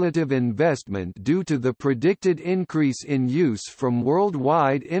speculative investment due to the predicted increase in use from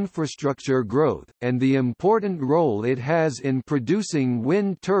worldwide infrastructure growth, and the important role it has in producing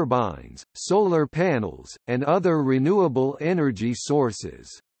wind turbines, solar panels, and other renewable energy sources.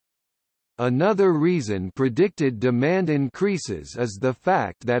 Another reason predicted demand increases is the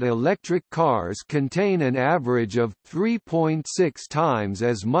fact that electric cars contain an average of 3.6 times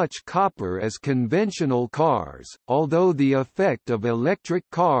as much copper as conventional cars, although the effect of electric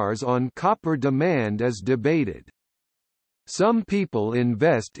cars on copper demand is debated. Some people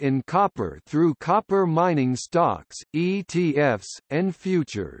invest in copper through copper mining stocks, ETFs, and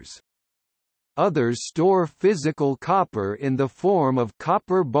futures. Others store physical copper in the form of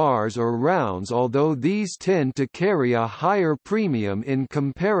copper bars or rounds, although these tend to carry a higher premium in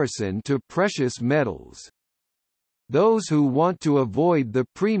comparison to precious metals. Those who want to avoid the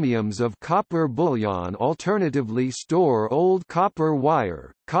premiums of copper bullion alternatively store old copper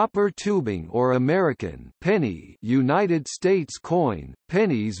wire, copper tubing or American penny United States coin,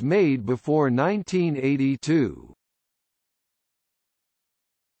 pennies made before 1982.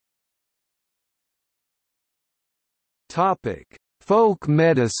 Topic: Folk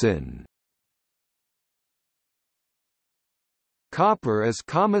medicine. Copper is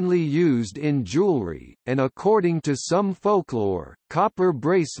commonly used in jewelry, and according to some folklore, copper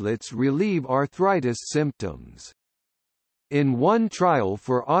bracelets relieve arthritis symptoms. In one trial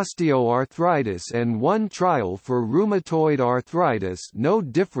for osteoarthritis and one trial for rheumatoid arthritis, no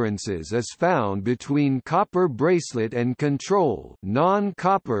differences is found between copper bracelet and control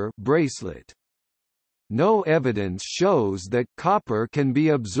non-copper bracelet. No evidence shows that copper can be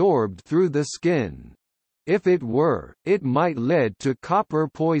absorbed through the skin. If it were, it might lead to copper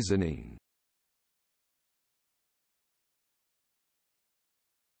poisoning.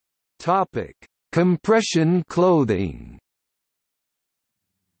 Topic: Compression clothing.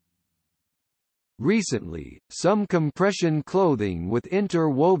 Recently, some compression clothing with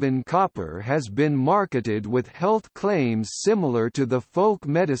interwoven copper has been marketed with health claims similar to the folk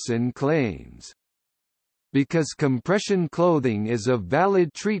medicine claims. Because compression clothing is a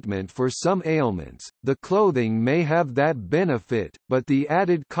valid treatment for some ailments, the clothing may have that benefit, but the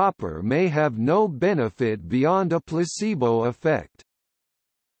added copper may have no benefit beyond a placebo effect.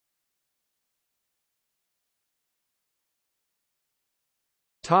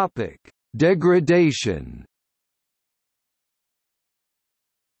 Topic: Degradation.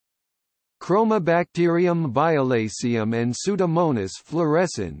 Chromobacterium violaceum and Pseudomonas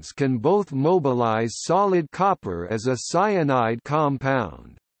fluorescens can both mobilize solid copper as a cyanide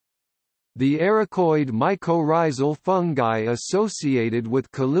compound. The ericoid mycorrhizal fungi associated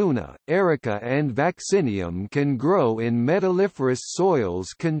with Calluna, Erica and Vaccinium can grow in metalliferous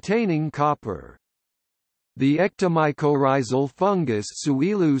soils containing copper. The ectomycorrhizal fungus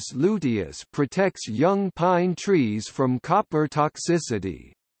Suillus luteus protects young pine trees from copper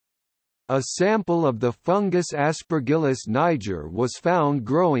toxicity. A sample of the fungus Aspergillus niger was found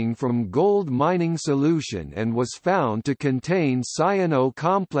growing from gold mining solution and was found to contain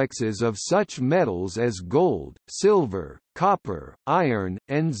cyano-complexes of such metals as gold, silver, copper, iron,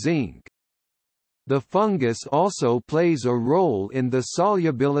 and zinc. The fungus also plays a role in the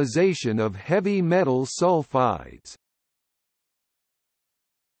solubilization of heavy metal sulfides.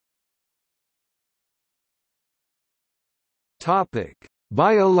 Topic: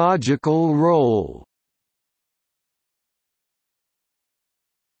 Biological role.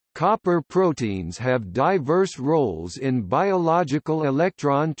 Copper proteins have diverse roles in biological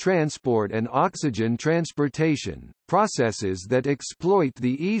electron transport and oxygen transportation, processes that exploit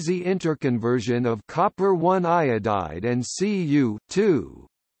the easy interconversion of copper-1 iodide and Cu(2).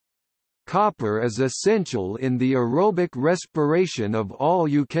 Copper is essential in the aerobic respiration of all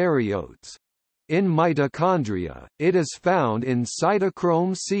eukaryotes. In mitochondria, it is found in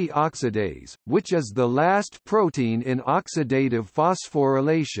cytochrome C oxidase, which is the last protein in oxidative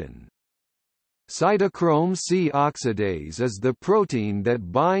phosphorylation. Cytochrome C oxidase is the protein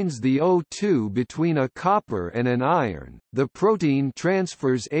that binds the O2 between a copper and an iron. The protein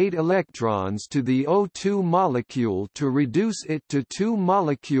transfers 8 electrons to the O2 molecule to reduce it to 2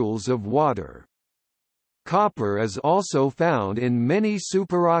 molecules of water. Copper is also found in many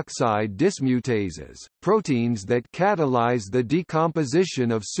superoxide dismutases, proteins that catalyze the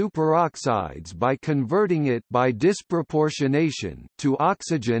decomposition of superoxides by converting it by disproportionation to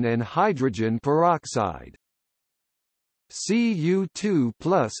oxygen and hydrogen peroxide. Cu2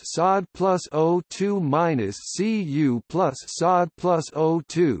 plus Sod plus O2 minus Cu plus Sod plus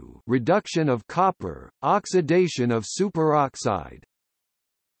O2 reduction of copper, oxidation of superoxide.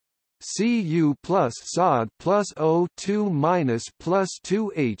 Cu plus Sod plus O2 minus plus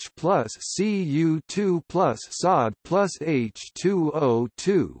 2H plus Cu2 plus Sod plus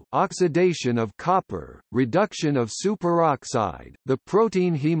H2O2, oxidation of copper, reduction of superoxide. The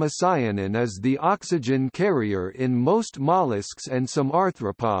protein hemocyanin is the oxygen carrier in most mollusks and some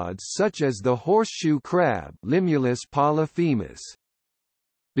arthropods such as the horseshoe crab, Limulus polyphemus.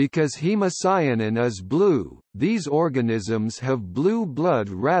 Because hemocyanin is blue, these organisms have blue blood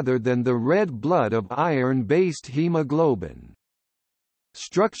rather than the red blood of iron-based hemoglobin.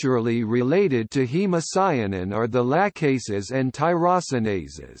 Structurally related to hemocyanin are the lacases and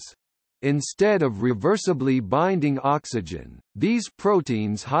tyrosinases. Instead of reversibly binding oxygen, these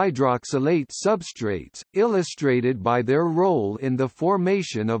proteins hydroxylate substrates, illustrated by their role in the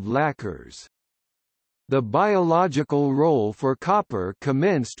formation of lacquers. The biological role for copper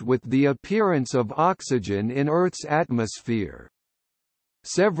commenced with the appearance of oxygen in Earth's atmosphere.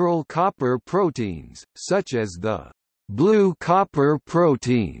 Several copper proteins, such as the blue copper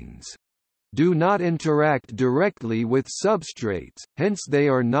proteins, do not interact directly with substrates, hence they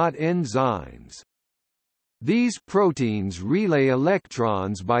are not enzymes. These proteins relay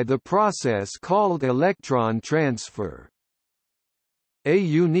electrons by the process called electron transfer. A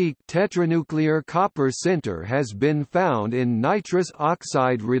unique tetranuclear copper center has been found in nitrous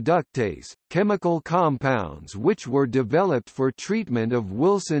oxide reductase, chemical compounds which were developed for treatment of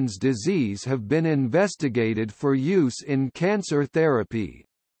Wilson's disease have been investigated for use in cancer therapy.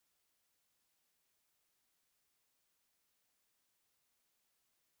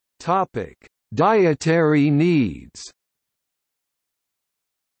 Topic: Dietary needs.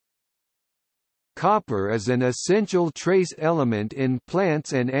 Copper is an essential trace element in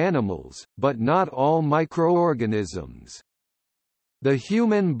plants and animals, but not all microorganisms. The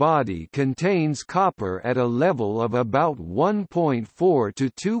human body contains copper at a level of about 1.4 to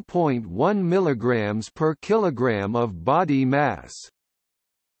 2.1 mg per kilogram of body mass.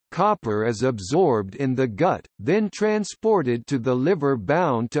 Copper is absorbed in the gut, then transported to the liver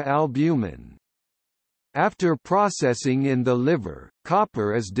bound to albumin. After processing in the liver,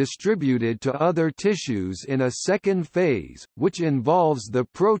 copper is distributed to other tissues in a second phase, which involves the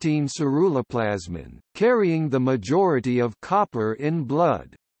protein ceruloplasmin, carrying the majority of copper in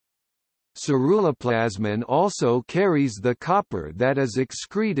blood. Ceruloplasmin also carries the copper that is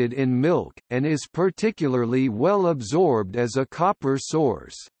excreted in milk, and is particularly well absorbed as a copper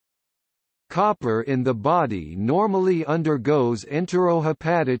source. Copper in the body normally undergoes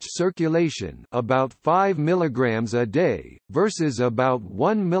enterohepatic circulation about 5 mg a day, versus about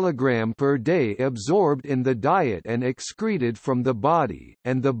 1 mg per day absorbed in the diet and excreted from the body,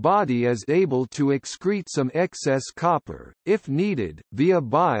 and the body is able to excrete some excess copper, if needed, via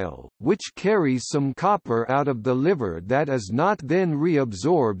bile, which carries some copper out of the liver that is not then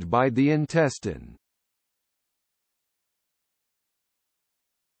reabsorbed by the intestine.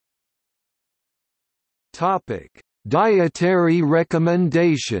 Topic: Dietary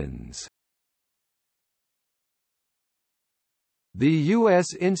recommendations. The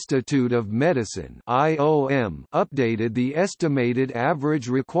U.S. Institute of Medicine (IOM) updated the estimated average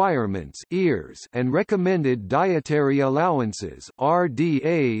requirements (EARs) and recommended dietary allowances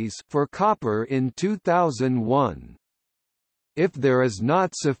 (RDAs) for copper in 2001. If there is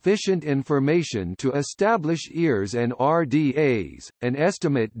not sufficient information to establish EARs and RDAs, an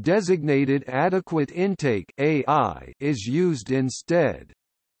estimate designated adequate intake (AI) is used instead.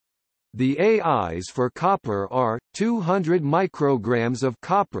 The AIs for copper are 200 micrograms of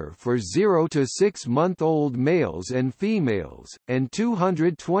copper for 0 to 6-month-old males and females, and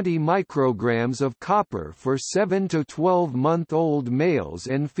 220 micrograms of copper for 7 to 12-month-old males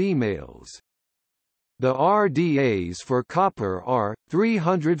and females. The RDAs for copper are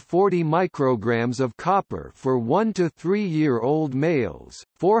 340 micrograms of copper for 1 to 3-year-old males,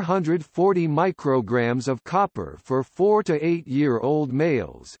 440 micrograms of copper for 4 to 8-year-old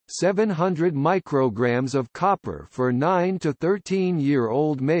males, 700 micrograms of copper for 9 to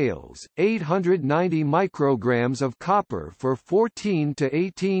 13-year-old males, 890 micrograms of copper for 14 to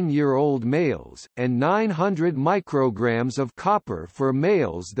 18-year-old males, and 900 micrograms of copper for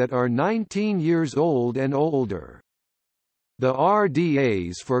males that are 19 years old and older. The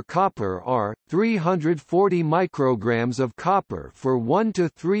RDAs for copper are 340 micrograms of copper for 1 to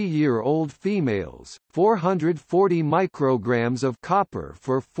 3-year-old females, 440 micrograms of copper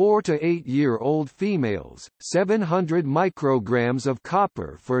for 4 to 8-year-old females, 700 micrograms of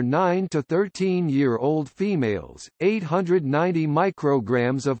copper for 9 to 13-year-old females, 890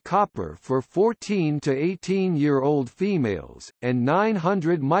 micrograms of copper for 14 to 18-year-old females, and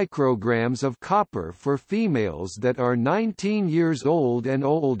 900 micrograms of copper for females that are 19 years old and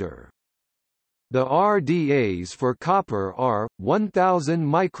older. The RDAs for copper are 1,000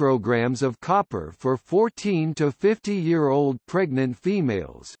 micrograms of copper for 14 to 50-year-old pregnant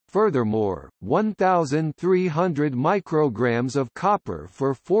females. Furthermore, 1,300 micrograms of copper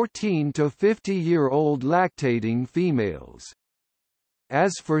for 14 to 50-year-old lactating females.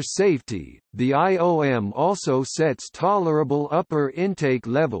 As for safety, the IOM also sets tolerable upper intake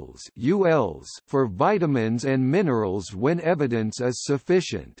levels (ULs) for vitamins and minerals when evidence is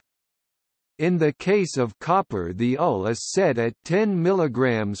sufficient. In the case of copper, the UL is set at 10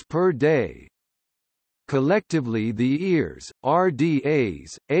 mg per day. Collectively, the EARs,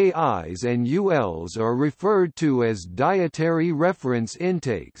 RDAs, AIs and ULs are referred to as dietary reference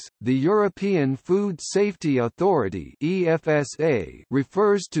intakes. The European Food Safety Authority (EFSA)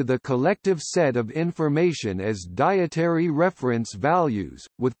 refers to the collective set of information as dietary reference values,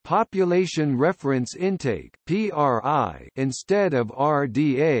 with population reference intake (PRI) instead of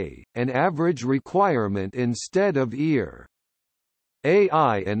RDA, an average requirement instead of EAR.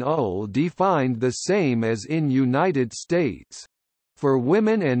 AI and UL defined the same as in United States. For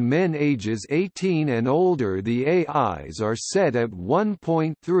women and men ages 18 and older, the AIs are set at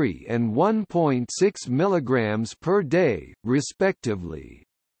 1.3 and 1.6 mg per day, respectively.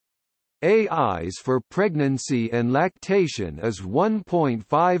 AIs for pregnancy and lactation is 1.5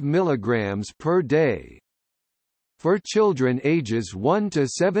 mg per day. For children ages 1 to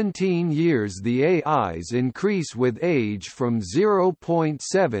 17 years, the AIs increase with age from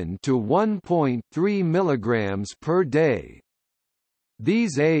 0.7 to 1.3 mg per day.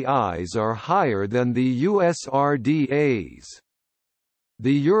 These AIs are higher than the US RDAs.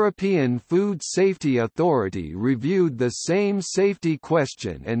 The European Food Safety Authority reviewed the same safety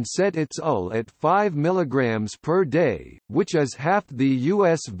question and set its UL at 5 mg per day, which is half the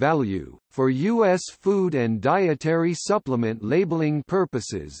U.S. value. For U.S. food and dietary supplement labeling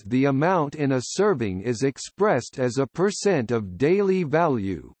purposes, the amount in a serving is expressed as a percent of daily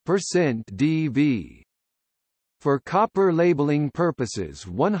value, %DV. For copper labeling purposes,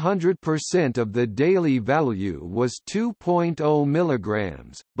 100% of the daily value was 2.0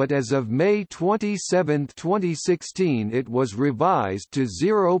 mg, but as of May 27, 2016 it was revised to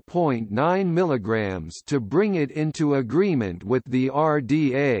 0.9 mg to bring it into agreement with the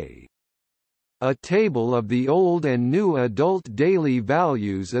RDA. A table of the old and new adult daily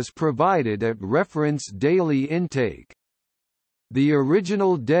values is provided at reference daily intake. The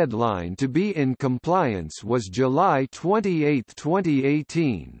original deadline to be in compliance was July 28,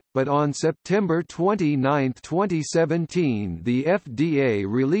 2018, but on September 29, 2017 the FDA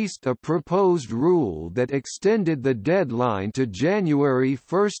released a proposed rule that extended the deadline to January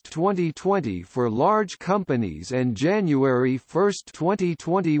 1, 2020 for large companies and January 1,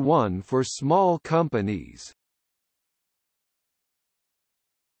 2021 for small companies.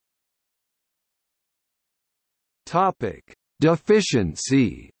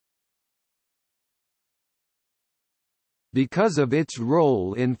 Deficiency. Because of its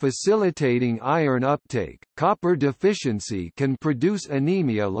role in facilitating iron uptake, copper deficiency can produce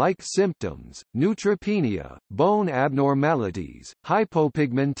anemia-like symptoms, neutropenia, bone abnormalities,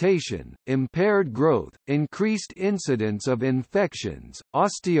 hypopigmentation, impaired growth, increased incidence of infections,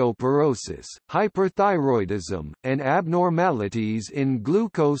 osteoporosis, hyperthyroidism, and abnormalities in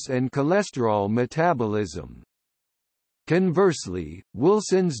glucose and cholesterol metabolism. Conversely,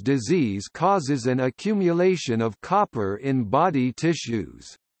 Wilson's disease causes an accumulation of copper in body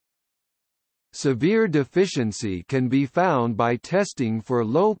tissues. Severe deficiency can be found by testing for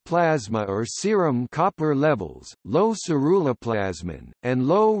low plasma or serum copper levels, low ceruloplasmin, and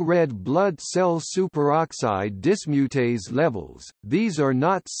low red blood cell superoxide dismutase levels. These are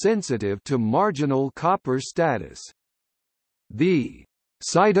not sensitive to marginal copper status. The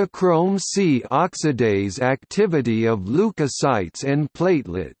cytochrome C oxidase activity of leukocytes and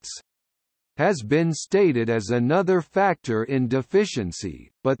platelets has been stated as another factor in deficiency,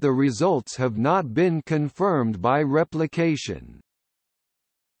 but the results have not been confirmed by replication.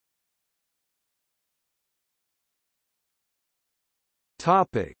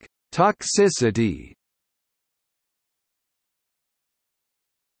 Toxicity.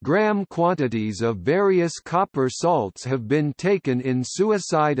 Gram quantities of various copper salts have been taken in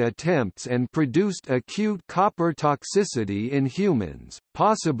suicide attempts and produced acute copper toxicity in humans,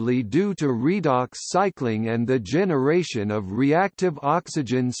 possibly due to redox cycling and the generation of reactive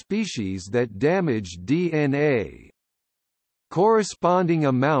oxygen species that damage DNA. Corresponding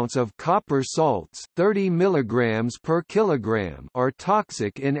amounts of copper salts, 30 mg per kilogram, are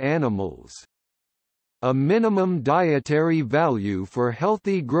toxic in animals. A minimum dietary value for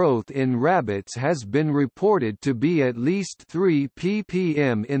healthy growth in rabbits has been reported to be at least 3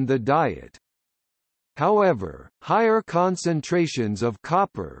 ppm in the diet. However, higher concentrations of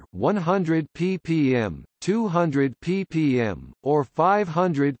copper 100 ppm, 200 ppm, or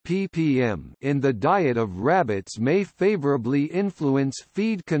 500 ppm in the diet of rabbits may favorably influence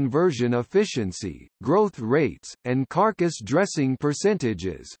feed conversion efficiency, growth rates, and carcass dressing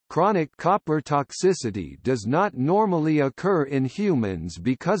percentages. Chronic copper toxicity does not normally occur in humans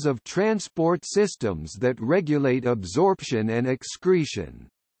because of transport systems that regulate absorption and excretion.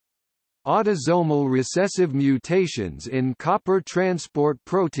 Autosomal recessive mutations in copper transport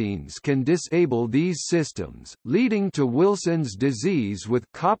proteins can disable these systems, leading to Wilson's disease with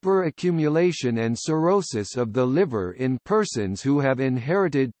copper accumulation and cirrhosis of the liver in persons who have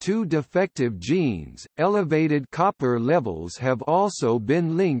inherited two defective genes. Elevated copper levels have also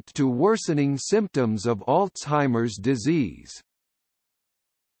been linked to worsening symptoms of Alzheimer's disease.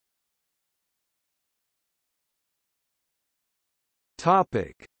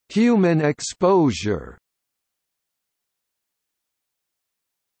 Topic: Human exposure.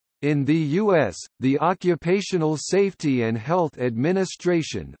 In the U.S., the Occupational Safety and Health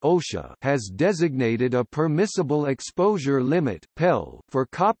Administration (OSHA) has designated a permissible exposure limit (PEL) for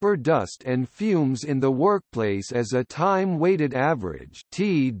copper dust and fumes in the workplace as a time-weighted average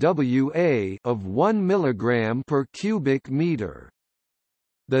 (TWA) of 1 mg per cubic meter.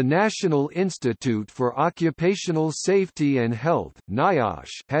 The National Institute for Occupational Safety and Health (NIOSH)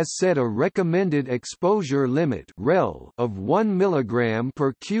 has set a recommended exposure limit (REL) of 1 mg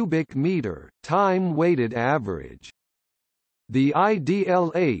per cubic meter, time-weighted average. The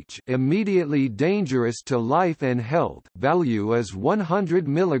IDLH immediately dangerous to life and health value is 100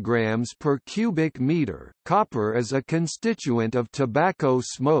 mg per cubic meter. Copper is a constituent of tobacco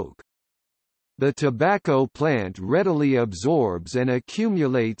smoke. The tobacco plant readily absorbs and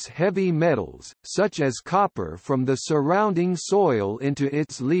accumulates heavy metals, such as copper from the surrounding soil into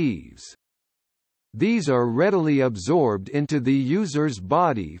its leaves. These are readily absorbed into the user's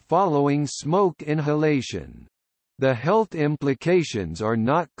body following smoke inhalation. The health implications are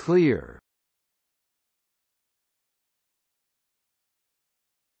not clear.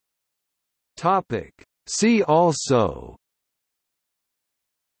 See also: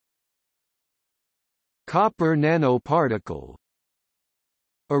 Copper nanoparticle,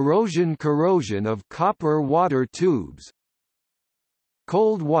 erosion-corrosion of copper water tubes,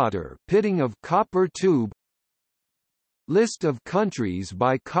 cold water pitting of copper tube, list of countries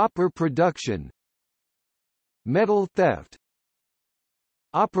by copper production, metal theft,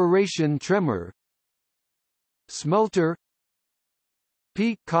 Operation Tremor, smelter,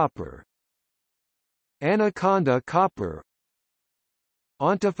 peak copper, Anaconda copper,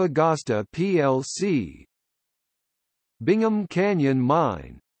 Antofagasta plc, Bingham Canyon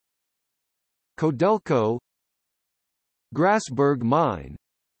Mine, Codelco, Grasberg Mine,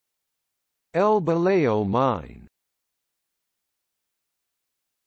 El Baleo Mine.